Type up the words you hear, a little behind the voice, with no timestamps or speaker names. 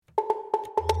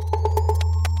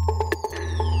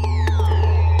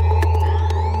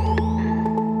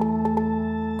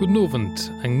Guten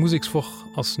Abend, eng Musikswoch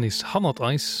ass nis 100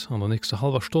 Eis an der nächste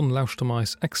halber Stunde lauschte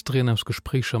meis extremes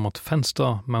Gesprächer mat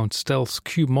Fenster, Mount Stealth,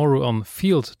 Morrow an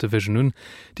Field Division hun,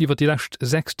 die wat die lächt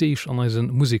 6 Deeg an eisen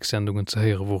Musiksendungen ze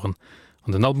heere woren.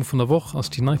 An den Album vun der Woch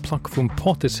ass die Neiplack vum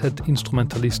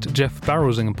Portishead-Instrumentalist Jeff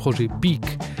Barrows engem Projekt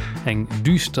Beak, eng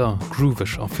düster,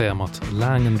 groovig Affaire mat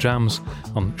langen Jams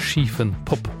an schiefen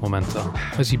Popmomenter,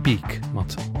 as sie Beak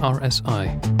mat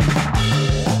RSI.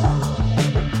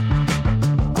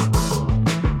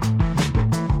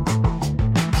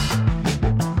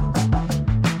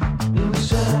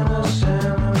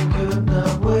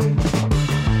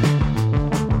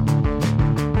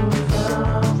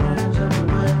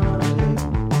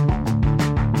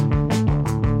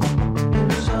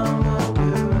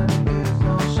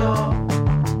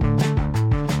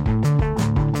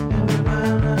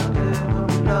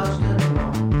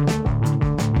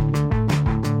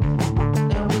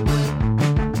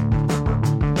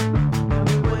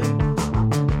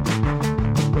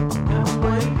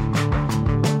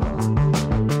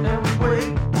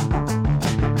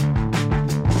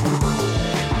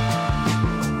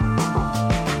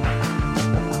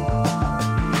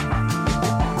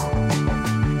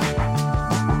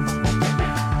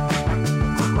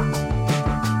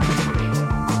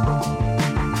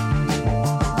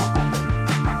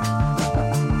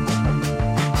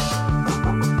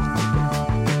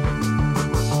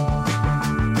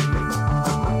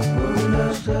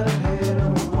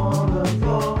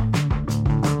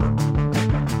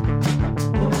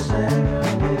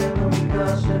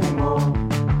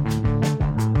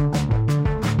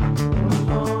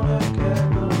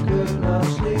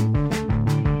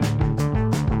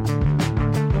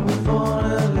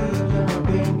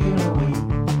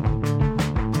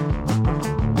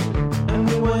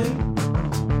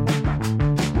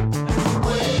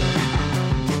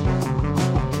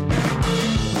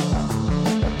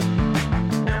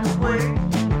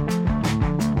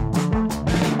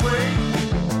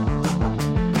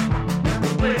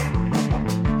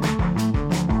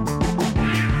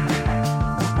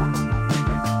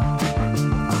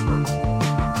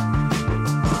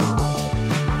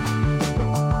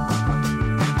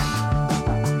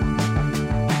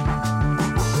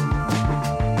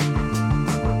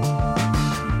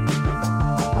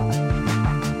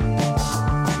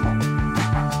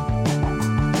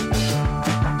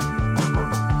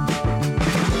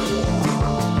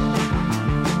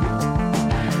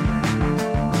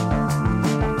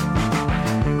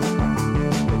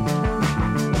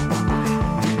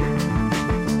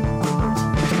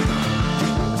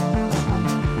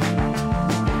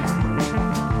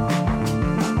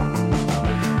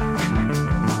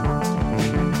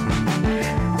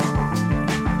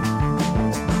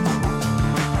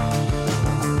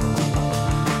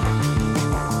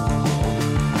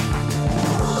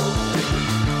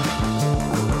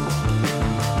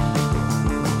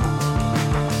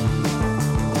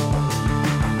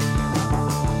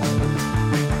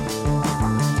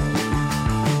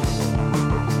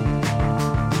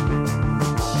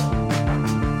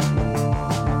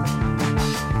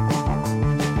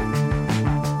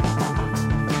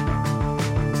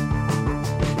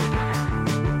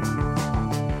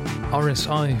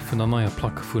 RSI vun der neuer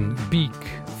Plack vun Beak.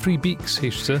 Free Beaks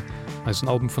hecht se als ein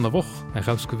Album vun der Woch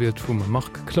herausgewählt vum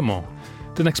Marc Clement.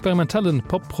 Den experimentellen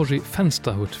Popprojekt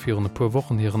Fenster huet fir een paar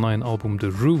Wochen hier neuen Album The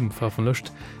Room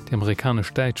veröffentlicht. Die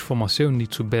amerikanische Deutsch Formation, die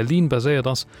zu Berlin baséiert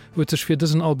ass, huet sech fir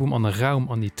diesen Album an den Raum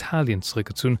an Italien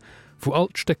zurückgezogen, wo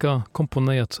Altstecker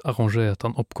komponiert, arrangiert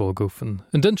an opgeholt goufen.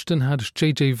 In Dünchten hatte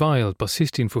J.J. Weil,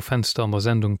 Bassistin vu Fenster an der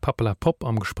Sendung Papala Pop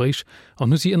am Gespräch, an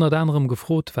nu sie inner anderem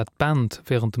gefrot, wat Band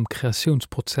während dem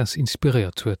Kreationsprozess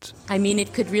inspiriert huet. I mean,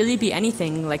 it could really be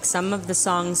anything. Like some of the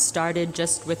songs started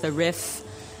just with a riff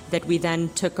that we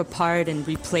then took apart and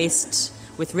replaced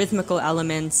with rhythmical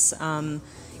elements.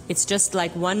 It's just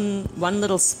like one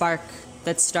little spark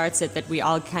that starts it that we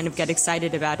all kind of get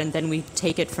excited about, and then we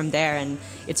take it from there, and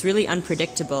it's really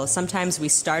unpredictable. Sometimes we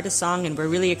start a song and we're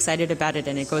really excited about it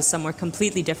and it goes somewhere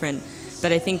completely different.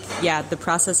 But I think, yeah, the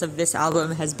process of this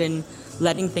album has been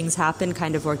letting things happen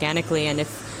kind of organically, and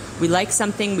if we like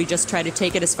something, we just try to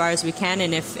take it as far as we can,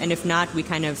 and if not, we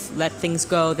kind of let things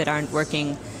go that aren't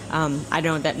working. I don't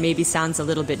know, that maybe sounds a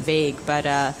little bit vague,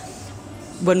 but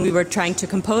when we were trying to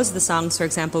compose the songs, for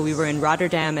example, we were in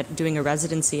Rotterdam doing a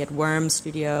residency at Worm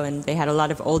Studio, and they had a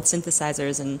lot of old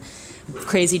synthesizers and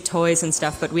crazy toys and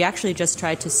stuff, but we actually just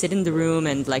tried to sit in the room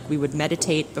and like we would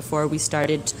meditate before we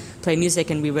started to play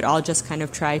music, and we would all just kind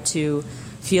of try to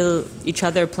feel each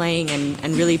other playing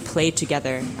and really play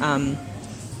together,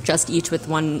 just each with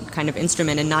one kind of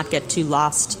instrument and not get too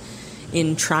lost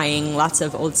in trying lots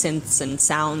of old synths and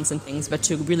sounds and things, but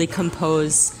to really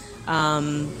compose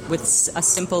with a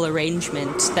simple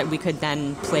arrangement that we could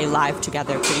then play live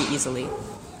together pretty easily.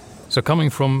 So coming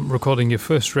from recording your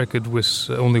first record with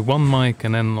only one mic,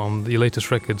 and then on the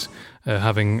latest records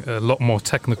having a lot more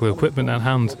technical equipment at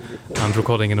hand and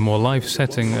recording in a more live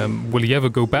setting, will you ever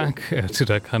go back to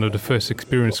that kind of the first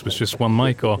experience with just one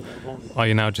mic, or are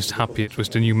you now just happy it was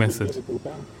the new method?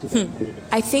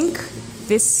 I think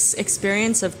this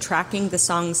experience of tracking the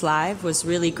songs live was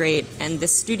really great, and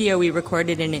this studio we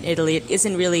recorded in Italy, it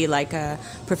isn't really like a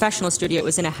professional studio, it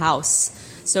was in a house.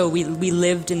 So we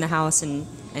lived in the house and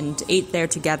ate there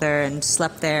together and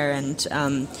slept there and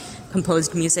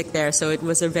composed music there. So it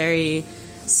was a very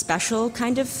special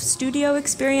kind of studio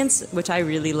experience, which I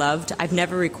really loved. I've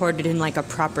never recorded in like a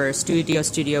proper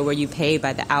studio where you pay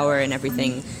by the hour and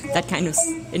everything. That kind of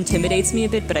intimidates me a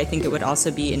bit, but I think it would also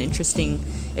be an interesting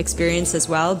experience as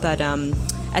well. But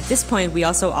at this point, we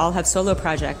also all have solo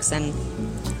projects and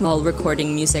all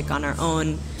recording music on our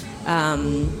own.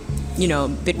 A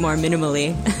bit more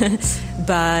minimally.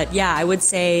 But yeah, I would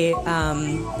say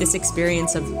this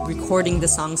experience of recording the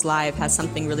songs live has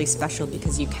something really special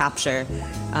because you capture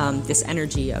this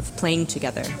energy of playing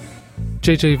together.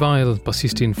 J.J. Weil,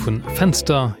 Bassistin von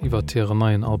Fenster, iwwer ihrem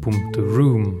neuen Album The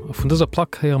Room. Von dieser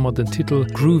Plaque her mat den Titel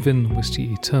Groovin' with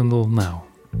the Eternal Now.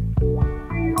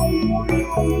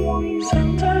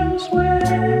 Sometimes when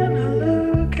I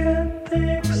look at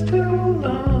things too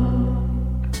long,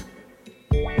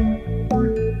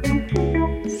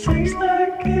 seems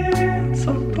like it's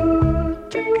all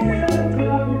put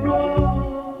together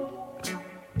wrong.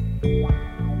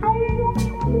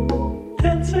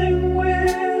 Dancing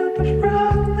with the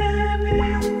frogman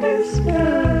in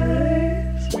disguise,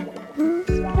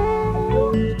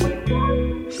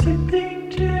 sleeping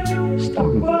just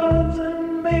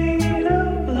wasn't made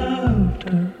of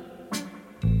laughter.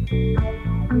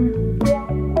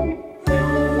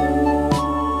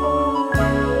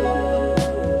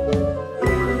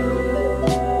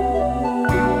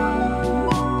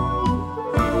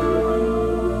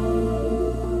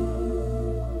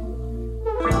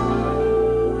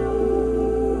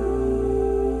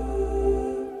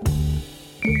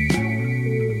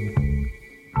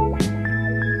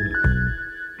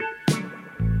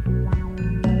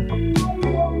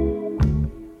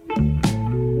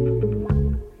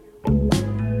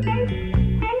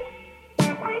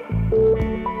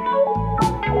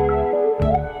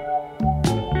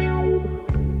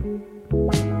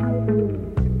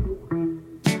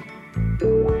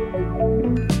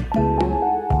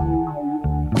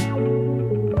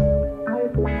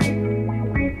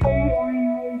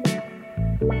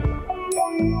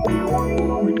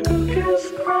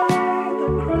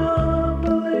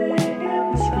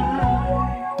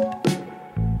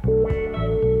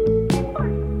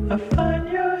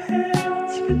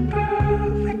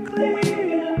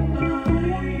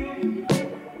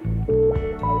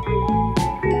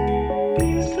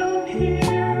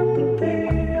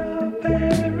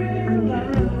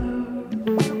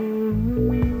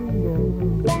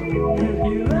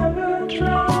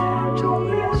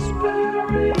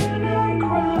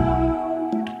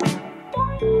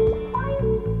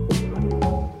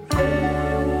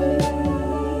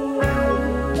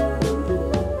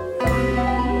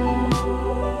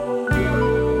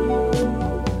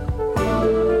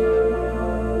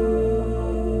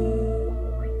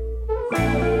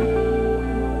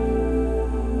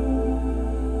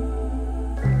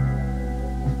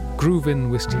 Groovin'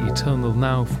 with the Eternal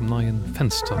Now vom neuen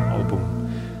Fenster-Album.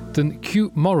 Den Q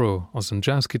Morrow ass en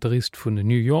Jazzgitarrist vun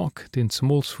New York, den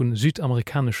zumols vun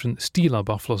südamerikanischen Stiler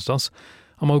beaflosst ass.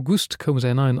 Am August kom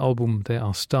sein neuen Album der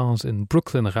as Stars in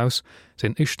Brooklyn heraus,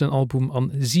 sein echten Album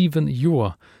an 7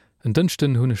 Joer. En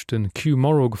dënchten hunnechten Q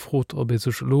Morrow gefrot, ob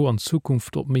sech lo an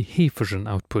Zukunft op méi hefegen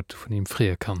Output vun ihm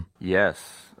freeën kann.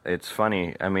 Yes, it's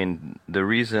funny. I mean, the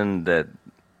reason that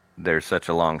there's such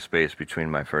a long space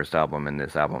between my first album and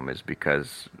this album is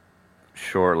because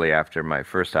shortly after my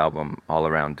first album, All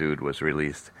Around Dude, was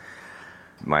released,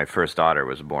 my first daughter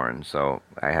was born. So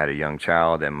I had a young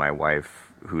child, and my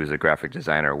wife, who is a graphic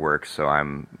designer, works, so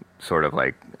I'm sort of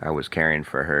like, I was caring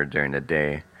for her during the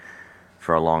day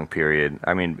for a long period.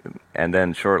 I mean, and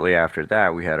then shortly after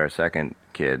that, we had our second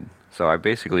kid. So I've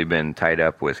basically been tied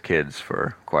up with kids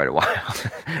for quite a while,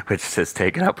 which has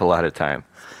taken up a lot of time.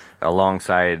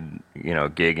 Alongside,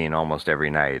 gigging almost every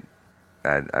night,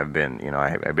 I've been,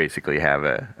 I basically have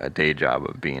a day job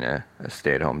of being a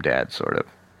stay-at-home dad, sort of.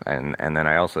 And then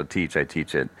I also teach. I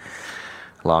teach at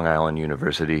Long Island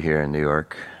University here in New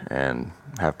York and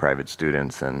have private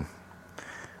students and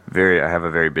I have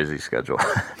a very busy schedule.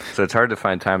 So it's hard to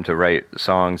find time to write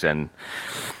songs. And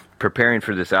preparing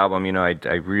for this album, you know, I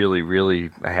really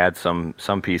had some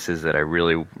pieces that I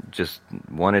really just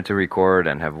wanted to record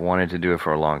and have wanted to do it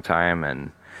for a long time.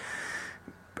 And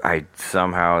I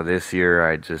somehow this year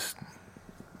I just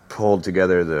pulled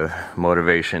together the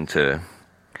motivation to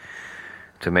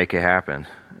make it happen.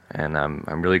 And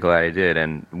I'm really glad I did.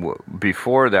 And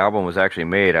before the album was actually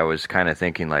made, I was kind of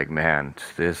thinking like, man,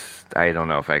 I don't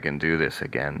know if I can do this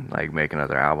again, like make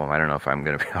another album. I don't know if I'm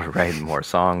going to be able to write more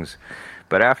songs.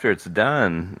 But after it's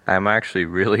done, I'm actually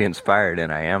really inspired,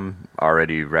 and I am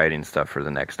already writing stuff for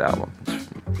the next album.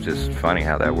 It's just funny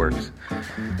how that works.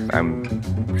 I'm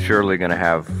surely going to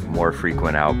have more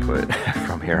frequent output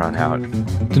from here on out.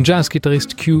 Den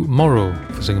Jazzgitarrist Q Morrow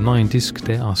für seinen neuen Disc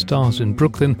der A Stars in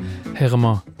Brooklyn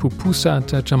hermer Pupusa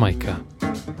der Jamaika.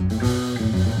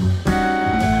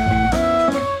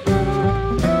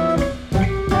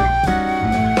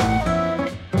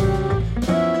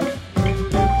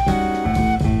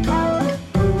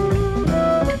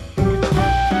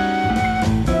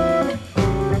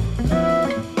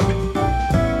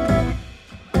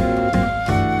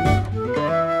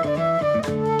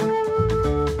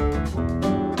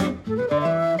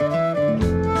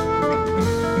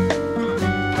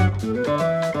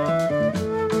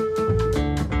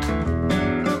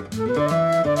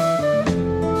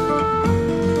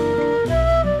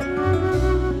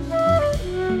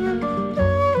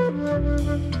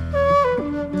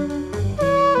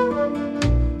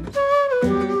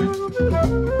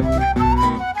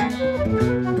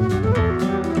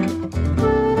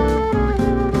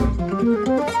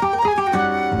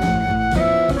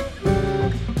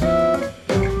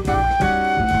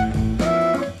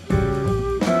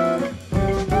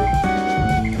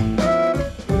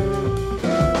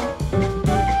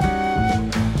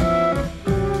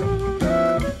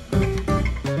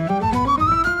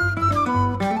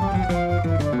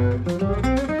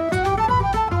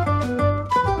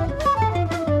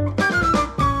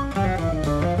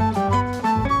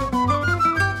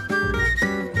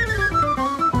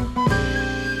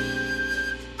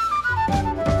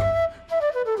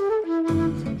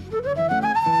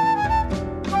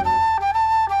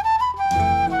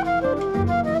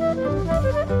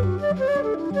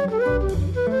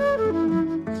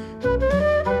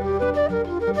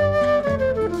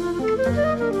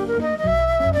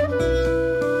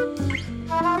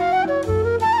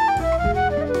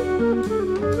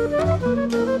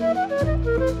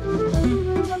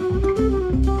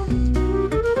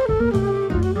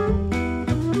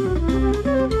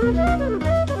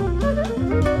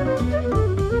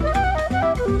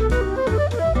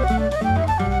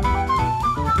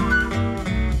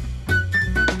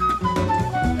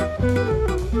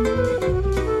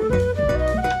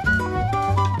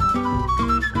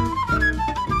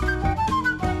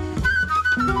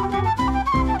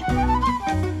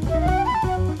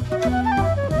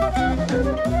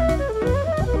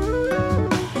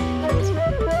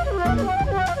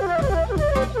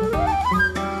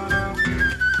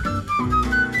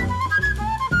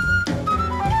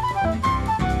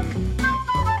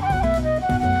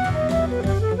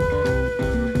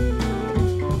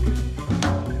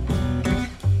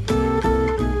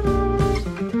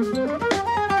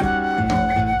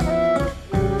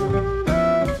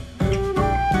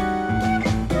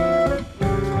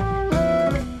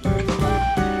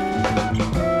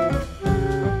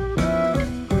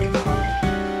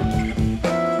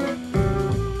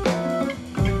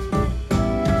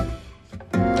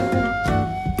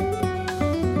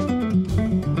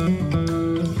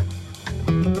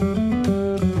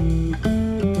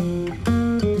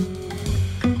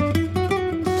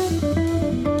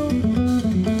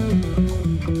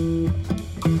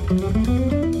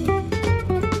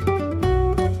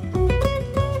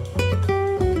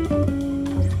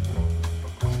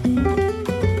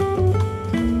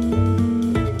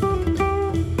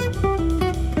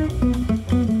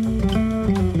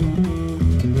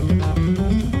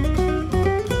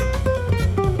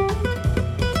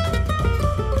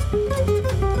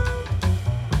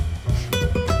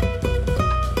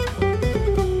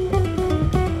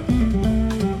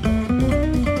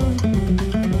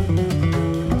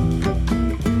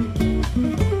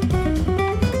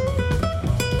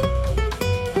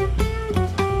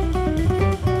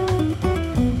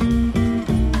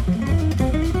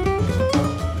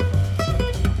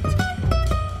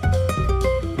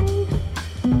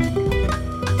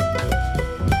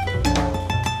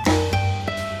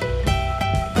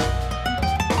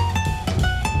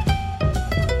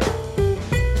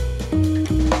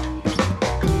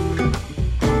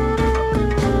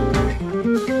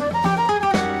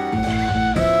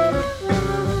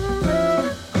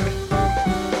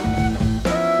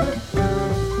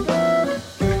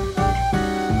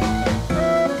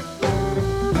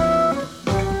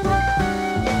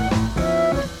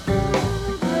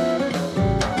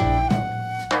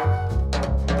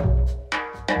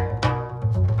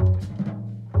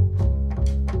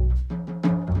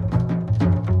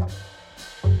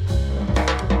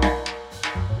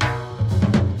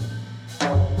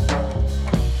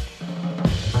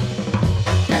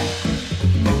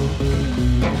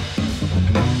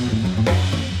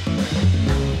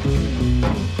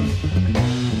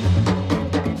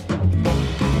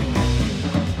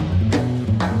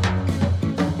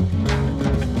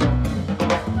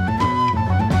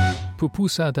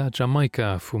 Pupusa da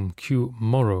Jamaika vum Q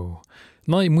Morrow.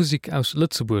 Nei Musik aus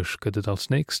Lützeburg gëtt als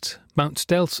nächst. Mount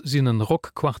Stells sinn en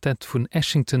Rockquartett vun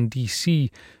Washington DC,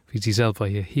 wie sie selber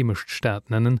hier hemischt Staat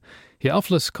nennen. Hier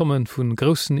Afles kommen vun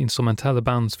grossen instrumentale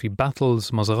Bands wie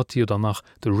Battles, Maserati oder nach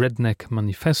The Redneck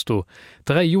Manifesto.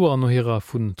 3 Joer no hireer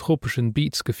vun tropischen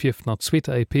Beats gefirfner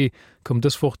zweter EP kom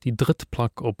deswoch die dritt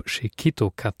Plack op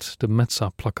Shekito Cat, dem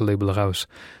Metzer-Plackelabel raus.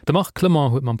 De Marc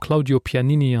Clement huet mam Claudio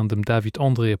Pianini an dem David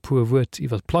André Puerwurt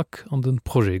iwwer Plack an den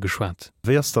Projekt geschwert.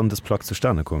 Wärst dann das Plack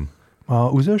zustande kom?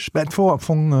 Usech vor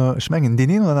schmengen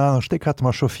den en oder anderen Steck hat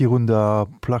man schon 400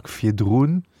 Plack fir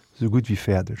Droen so gut wie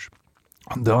fertig.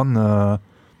 Und dann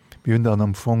hun dann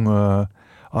am Fong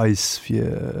Eis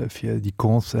fir die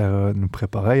Konzern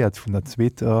preparéiert vun der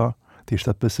Zweter, Di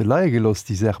dat bësse leigelos,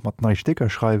 die sech mat neii Stecker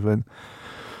schreiwen.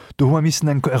 Du ha missen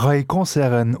eng Reihe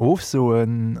Konzern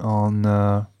ofsoen an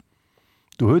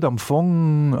du huet am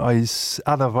Fong als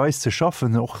allerweis ze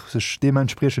schaffen och sech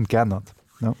dementsprechend gernnert.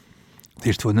 Ja.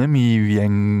 Dicht hun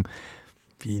nëmi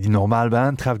wie die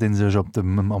Normalband trefft den sech op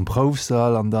dem am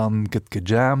Profsaal an dann gëtt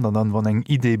gejamt, an dann wann eng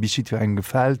Idee bischiet fir eng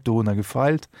gefällt, do er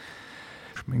gefeilt.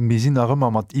 Wir sinn a ëmmer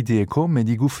mat Idee kom,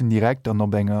 die goufen direkt an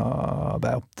op enger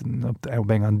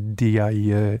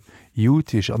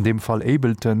DIUch an dem Fall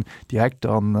Ableton direkt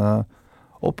an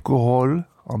opgeholl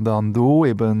an dann do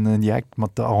eben direkt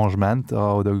mat der Arrangement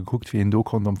oder geguckt wie en do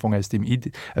kon am Fong aus der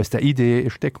Idee e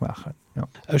Steck machen.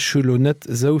 Ech schulo net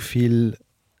soviel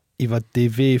iwwer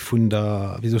DW vun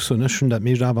der wieso so schon dat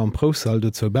mé awer am Prosal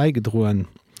zo beigedroen,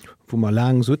 wo man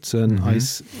lang sutzen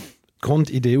als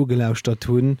Grundidee gelauscht dat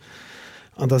hunn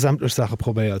an der sämtlech Sache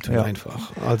probéiert hun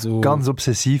einfach. Also ganz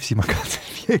obsessiv si man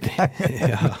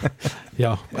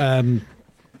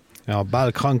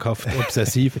ball krankhaft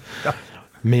obsessiv.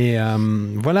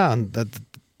 Voilà, dat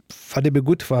war de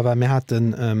gut war, weil mir hat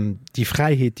die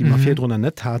Freiheit, die man fir runnner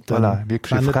net hat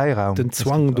Freiraum den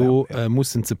Zwang do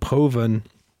mussssen ze proben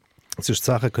sech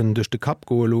Sache können duch de Kap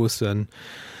go losen.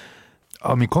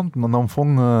 Wir konnten an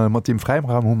Anfang mat dem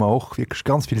Freiraum hummer auch wirklich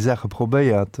ganz viele Sachen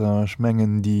probéiert.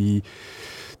 Schmengen die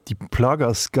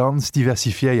Plagers ganz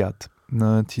diversifiiert.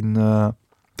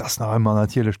 Das nach immer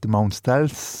natürlich de Mount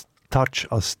Stells Touch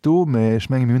as do,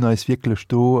 schmengen Hüner is wirklich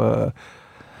do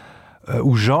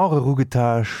u genre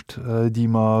rougetascht, die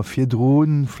ma fir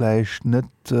Drohnen fleisch net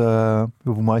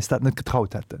wo meist dat net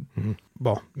getraut hätten.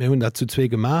 Mir hun dat zu zwee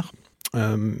gemacht.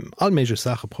 Allméige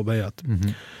Sache probéiert.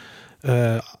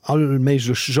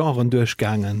 Allméiglech Genren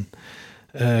durchgangen,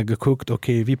 geguckt,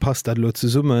 okay, wie passt dat lo ze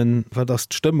summen, wat das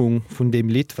Stimmung vun dem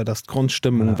Lied, wat das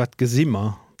Grundstimmung, wat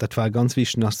gesimmer, dat war ganz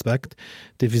wichtigen Aspekt,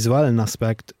 de visuellen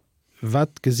Aspekt,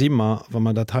 wat gesimmer, wann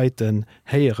man dat heiten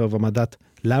heiere, wann man dat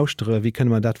lauschtere, wie können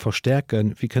man dat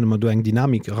verstärken, wie können man do eng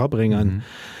Dynamik rabringen.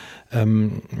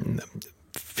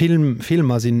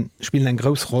 Filmer spielen eng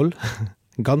gros Roll.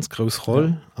 Ganz groß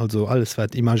Roll, also alles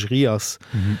wat Imageriers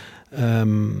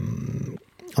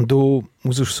an do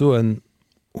muss ich so ein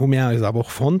Hummer is aber auch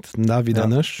fand da wieder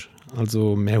nech,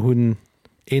 also mehr hunn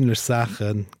ähnlich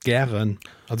Sachen gern,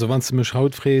 also wann du mich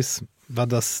haut fräs, war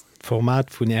das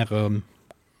Format von ihrem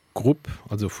Gruppe,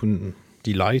 also von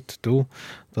die Leid do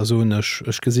da so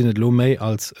ich gesinnet lo méi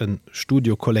als ein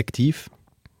Studiokollektiv,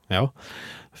 ja.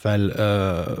 Weil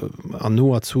an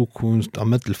noer Zukunft am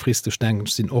mittelfriste denken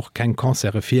sind auch kein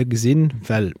Konzere fir gesinn,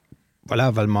 weil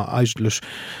man eigentlich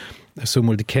so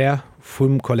de Care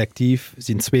vum Kollektiv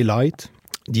sind 2 Leiit,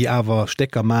 die awer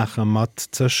Stecker machen mat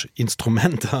zech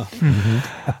Instrumenter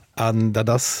an da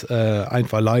das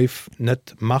einfach live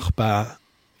net machbar,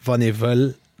 wann e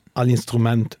well all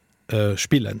Instrument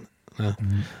spielen.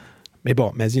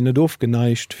 Me sinn doof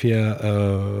geneigt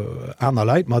fir einer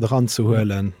Leiit mat dran zu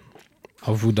hhöllen.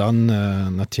 A wo dann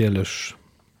natierlech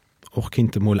och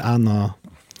kindnte moll aner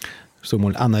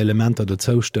Elementer do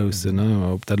zoustossen,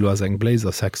 op dat lo as eng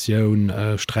Bläsersektiun,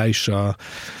 Streicher,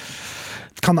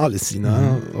 kann alles sinn.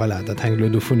 Voilà, dat heng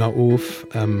lo vun of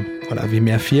wie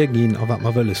mehr fir ginn, a wat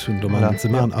man wëlles hunn ze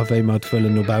man aéi mat wëlle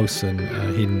nobausen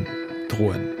hin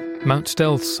droen. Mount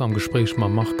Stells am Gespräch ma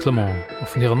Marc Clement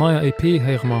auf ihrer neuer EP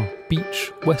hemer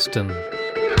Beach Western.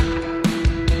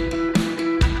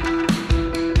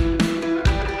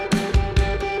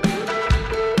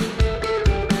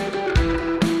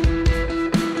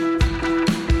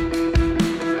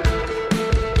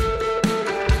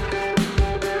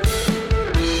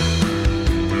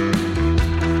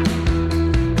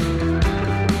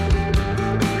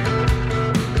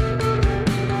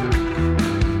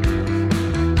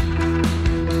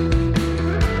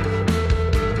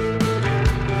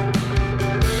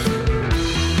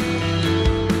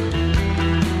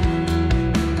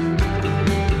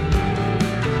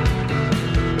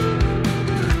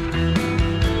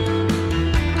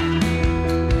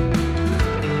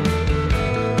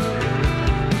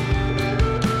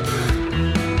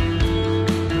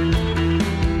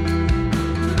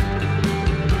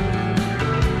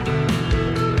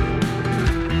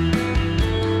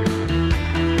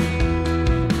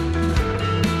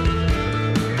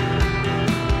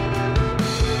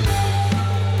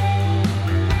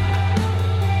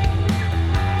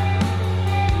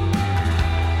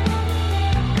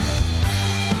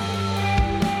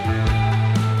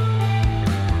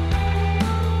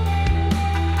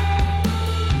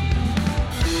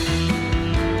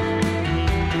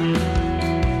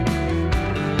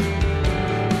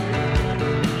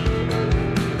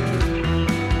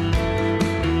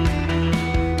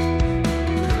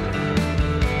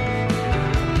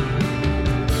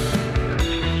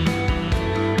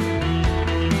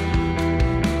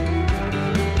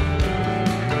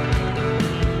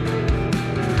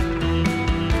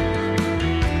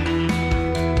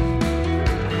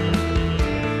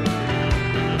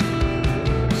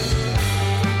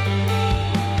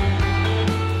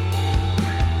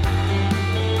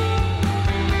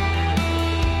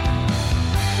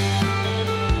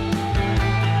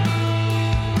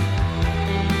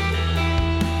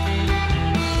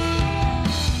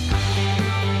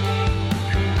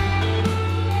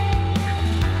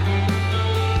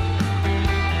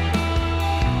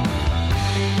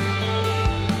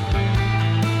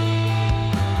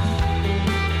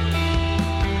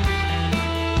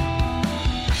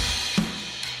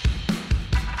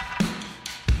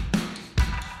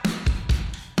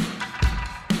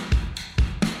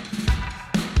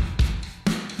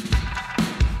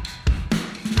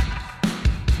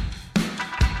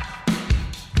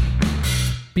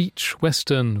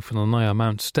 Western vun der neuer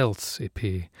Mount Stealth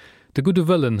EP. De gute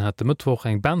Wëllen hat de Mëttwoch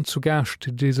eng Band zu gascht,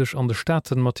 déi sech an de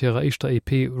Staaten mat ihrer eischter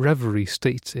EP Reverie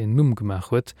State en Numm gemach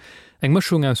huet. Eng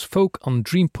Mëchung aus Folk an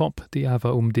Dreampop, déi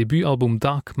awer Debütalbum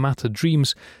Dark Matter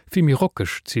Dreams vimi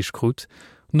rockeg zichkrut.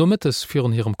 No mittes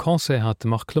virn hirem Konzer hat de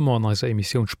Mark Clement an eiser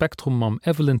Emission Spektrum am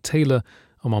Evelyn Taylor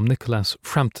am Nicholas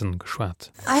Frampton geschwat.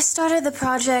 I started the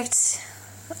project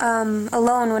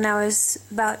alone when I was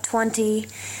about 20,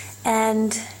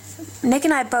 and Nick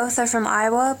and I both are from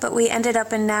Iowa, but we ended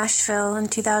up in Nashville in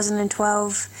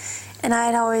 2012, and I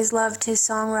had always loved his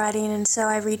songwriting, and so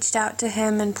I reached out to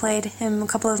him and played him a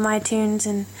couple of my tunes,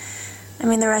 and I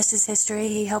mean the rest is history.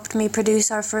 He helped me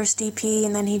produce our first EP,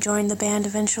 and then he joined the band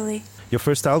eventually. Your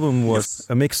first album was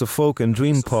a mix of folk and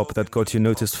dream pop that got you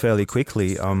noticed fairly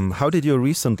quickly. How did your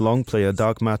recent long play,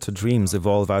 Dark Matter Dreams,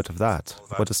 evolve out of that?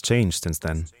 What has changed since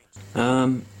then?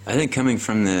 I think coming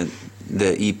from the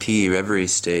EP Reverie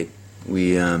State,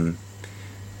 we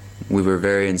were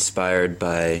very inspired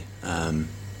by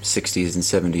 60s and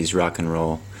 70s rock and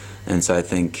roll, and so I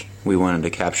think we wanted to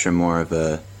capture more of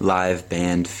a live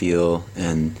band feel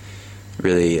and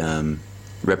really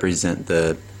represent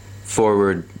the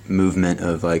forward movement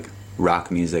of like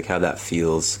rock music, how that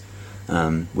feels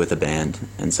with a band,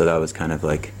 and so that was kind of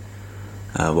like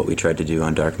what we tried to do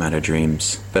on Dark Matter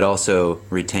Dreams, but also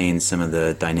retain some of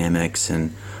the dynamics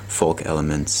and folk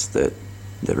elements that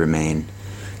remain,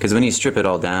 because when you strip it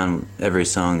all down, every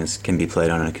song can be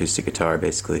played on an acoustic guitar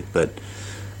basically, but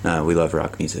we love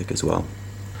rock music as well.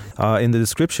 In the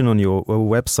description on your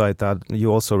website, that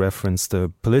you also referenced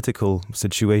the political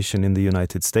situation in the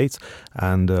United States,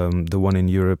 and the one in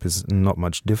Europe is not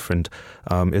much different.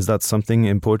 Is that something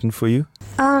important for you?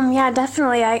 Yeah,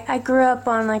 definitely. I grew up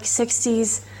on like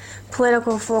 60s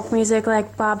political folk music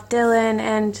like Bob Dylan,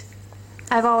 and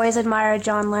I've always admired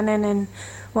John Lennon and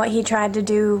what he tried to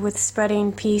do with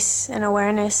spreading peace and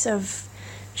awareness of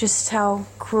just how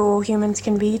cruel humans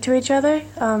can be to each other.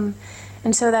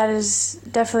 And so that is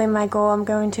definitely my goal. I'm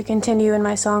going to continue in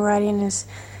my songwriting is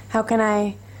how can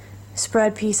I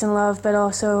spread peace and love, but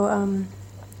also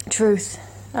truth.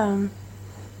 And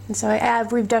so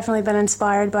we've definitely been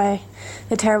inspired by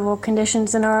the terrible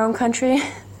conditions in our own country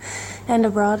and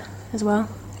abroad as well.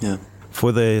 Yeah.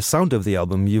 For the sound of the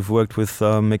album, you've worked with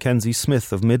Mackenzie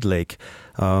Smith of Midlake,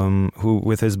 who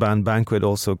with his band Banquet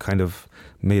also kind of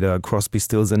made a Crosby,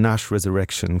 Stills and Nash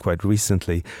resurrection quite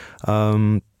recently.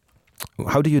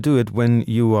 How do you do it when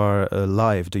you are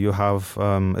live? Do you have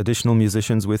additional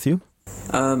musicians with you?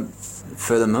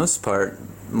 For the most part,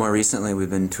 more recently we've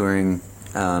been touring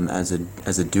as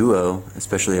a duo,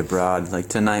 especially abroad. Like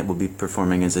tonight we'll be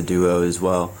performing as a duo as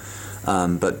well.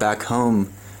 But back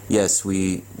home, yes,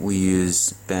 we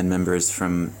use band members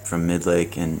from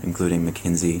Midlake, and including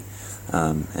Mackenzie,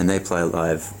 and they play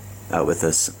live out with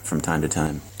us from time to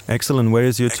time. Excellent. Where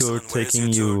is your tour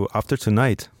taking you after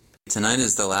tonight? Tonight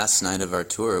is the last night of our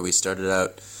tour. We started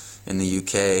out in the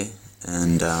UK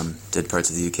and did parts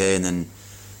of the UK, and then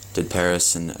did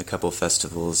Paris and a couple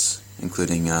festivals,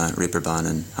 including Reeperbahn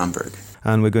and Hamburg.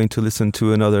 And we're going to listen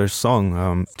to another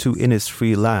song, To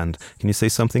Innisfree Land. Can you say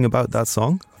something about that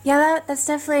song? Yeah, that's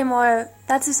definitely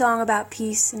that's a song about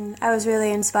peace, and I was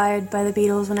really inspired by the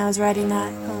Beatles when I was writing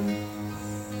that.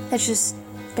 It's just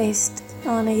based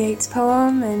on a Yeats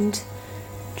poem and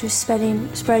just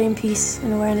spreading peace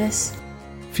and awareness.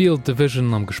 Field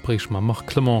Division am Gespräch ma Mark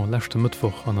Clement lächte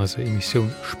Mittwoch an as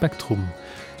Emission Spektrum.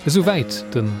 Soweit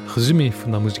den Resümé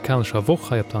vun der musikalscher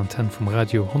Woche op der Antenne vom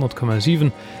Radio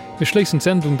 10,7. Wir schließen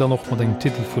Sendung dann noch mat den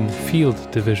Titel vun Field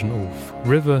Division auf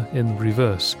River in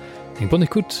Reverse. Eng bonne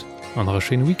Kut an a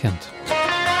schönen Weekend.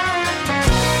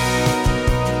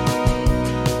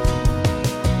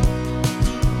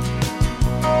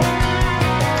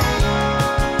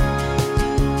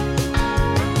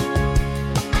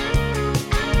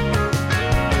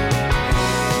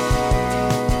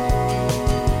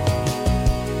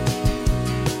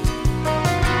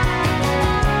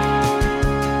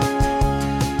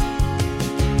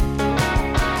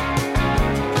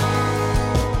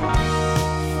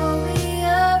 For we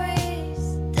are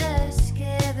is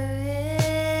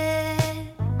discovery.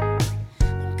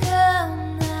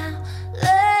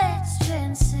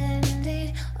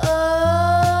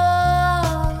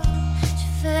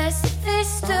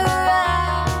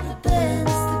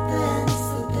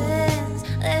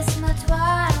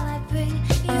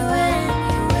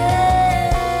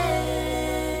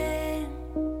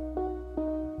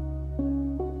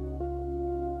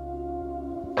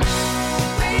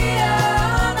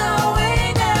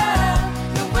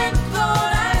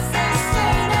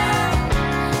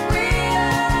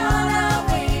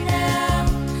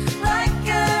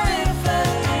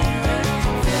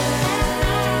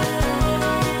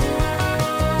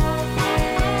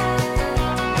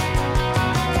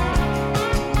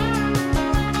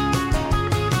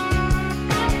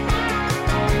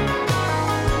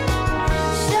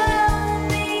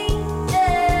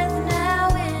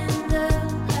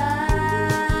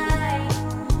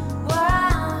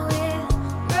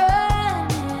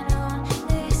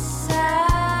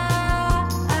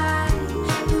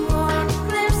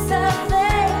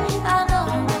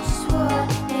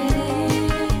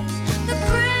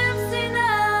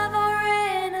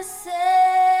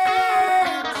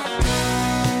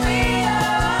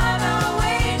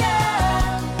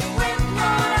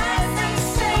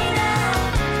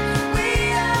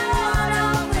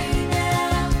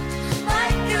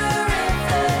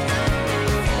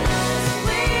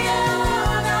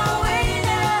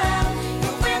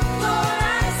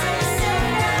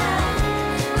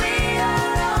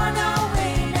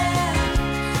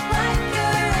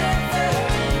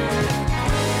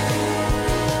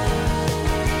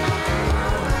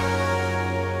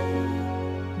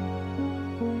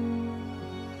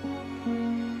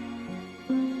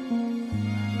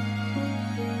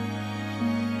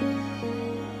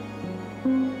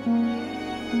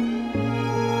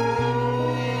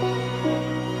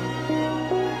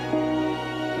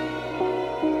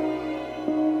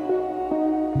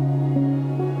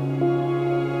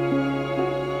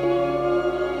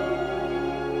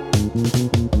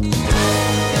 Thank you.